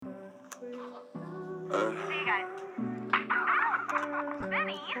See you guys.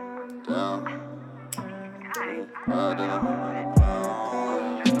 Benny?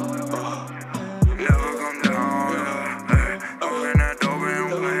 Never come down, yeah. Open that door, but I'm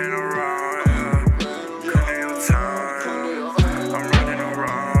playing around, yeah. Cutting your time, I'm running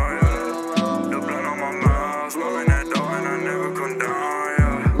around, yeah. The blood on my mouth, smoking that dope, and I never come down,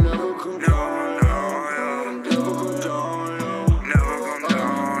 yeah. Never come down, yeah. Never come down, yeah. Never come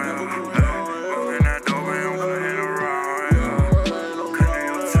down, yeah. Open that door, but I'm playing around, yeah. Cutting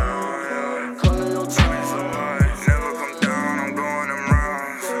your time, yeah. Coming so high, never come down, I'm going them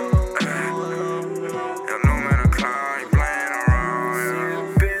rounds. Yeah, no man a clown, he playing around,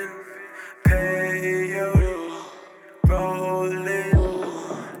 yeah. Been paid, rolling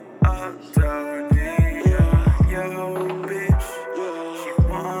up down here. Yo, bitch, she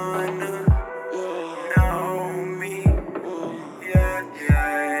wanna know me. Yeah.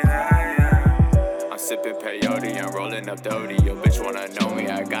 I'm sipping peyote and rolling up Dodie. Yo, bitch wanna know me.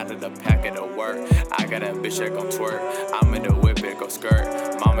 I got the packet of work. I got that bitch that gon' twerk. I'm in the whip, it go skirt.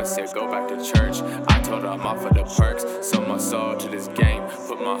 Mama said go back to church. I told her I'm off for the perks. Sold my soul to this game.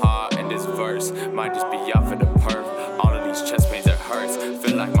 Put my heart in this verse. Might just be out for the perf. All of these chest pains, it hurts.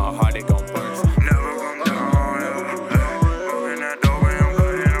 Feel like my heart, it